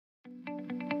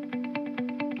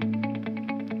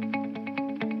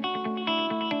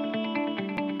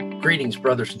Greetings,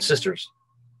 brothers and sisters.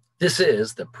 This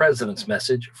is the President's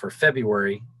Message for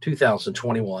February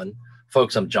 2021.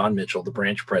 Folks, I'm John Mitchell, the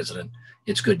branch president.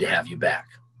 It's good to have you back.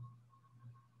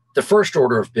 The first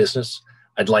order of business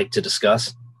I'd like to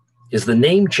discuss is the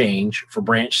name change for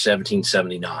Branch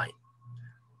 1779.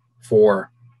 For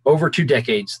over 2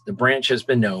 decades, the branch has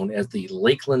been known as the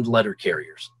Lakeland Letter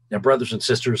Carriers. Now, brothers and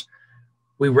sisters,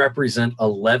 we represent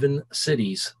 11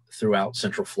 cities throughout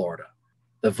Central Florida.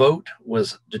 The vote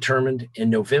was determined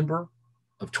in November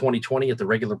of 2020 at the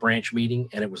regular branch meeting,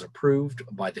 and it was approved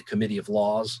by the Committee of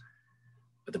Laws,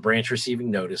 with the branch receiving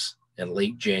notice in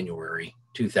late January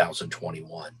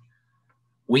 2021.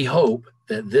 We hope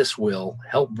that this will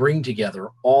help bring together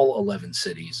all 11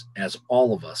 cities, as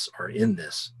all of us are in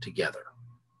this together.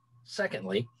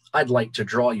 Secondly, I'd like to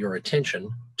draw your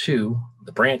attention to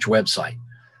the branch website.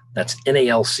 That's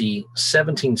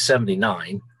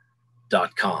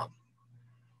NALC1779.com.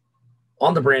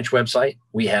 On the branch website,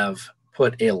 we have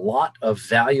put a lot of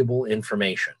valuable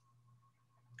information.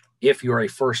 If you're a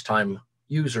first-time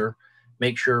user,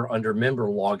 make sure under member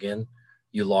login,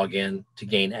 you log in to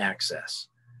gain access.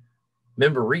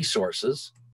 Member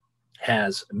Resources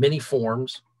has many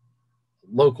forms,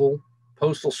 local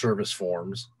postal service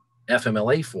forms,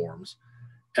 FMLA forms,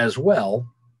 as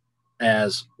well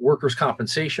as workers'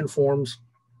 compensation forms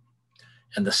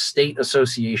and the State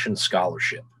Association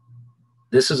Scholarship.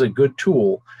 This is a good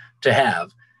tool to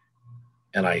have,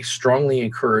 and I strongly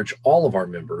encourage all of our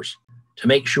members to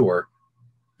make sure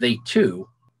they too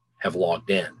have logged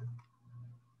in.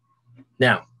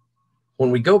 Now,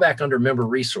 when we go back under Member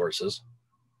Resources,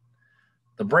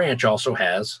 the branch also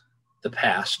has the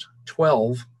past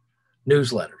 12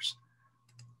 newsletters.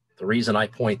 The reason I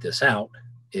point this out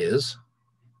is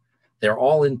they're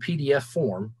all in PDF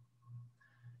form,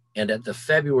 and at the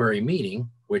February meeting,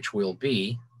 which will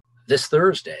be this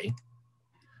Thursday,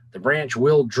 the branch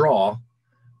will draw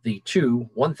the 2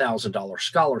 $1,000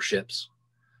 scholarships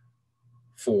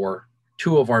for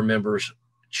 2 of our members'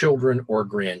 children or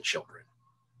grandchildren.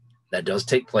 That does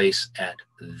take place at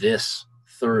this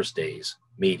Thursday's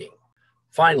meeting.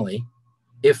 Finally,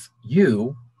 if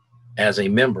you as a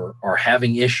member are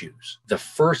having issues, the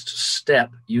first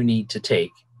step you need to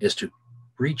take is to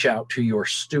reach out to your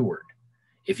steward.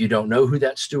 If you don't know who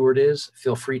that steward is,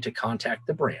 feel free to contact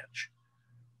the branch.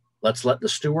 Let's let the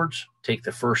stewards take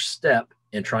the first step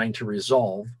in trying to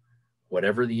resolve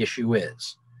whatever the issue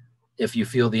is. If you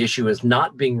feel the issue is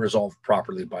not being resolved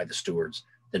properly by the stewards,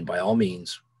 then by all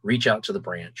means, reach out to the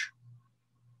branch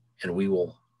and we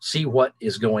will see what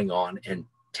is going on and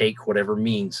take whatever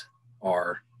means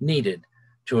are needed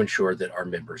to ensure that our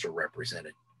members are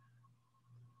represented.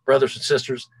 Brothers and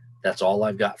sisters, that's all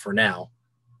I've got for now.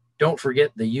 Don't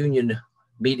forget the union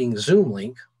meeting Zoom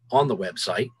link on the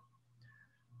website.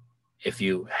 If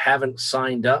you haven't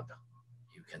signed up,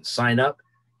 you can sign up.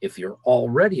 If you're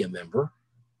already a member,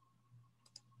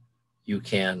 you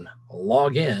can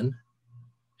log in.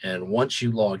 And once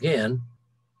you log in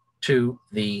to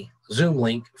the Zoom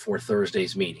link for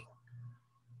Thursday's meeting.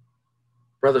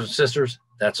 Brothers and sisters,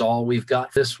 that's all we've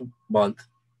got this month.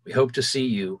 We hope to see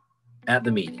you at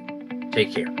the meeting.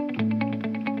 Take care.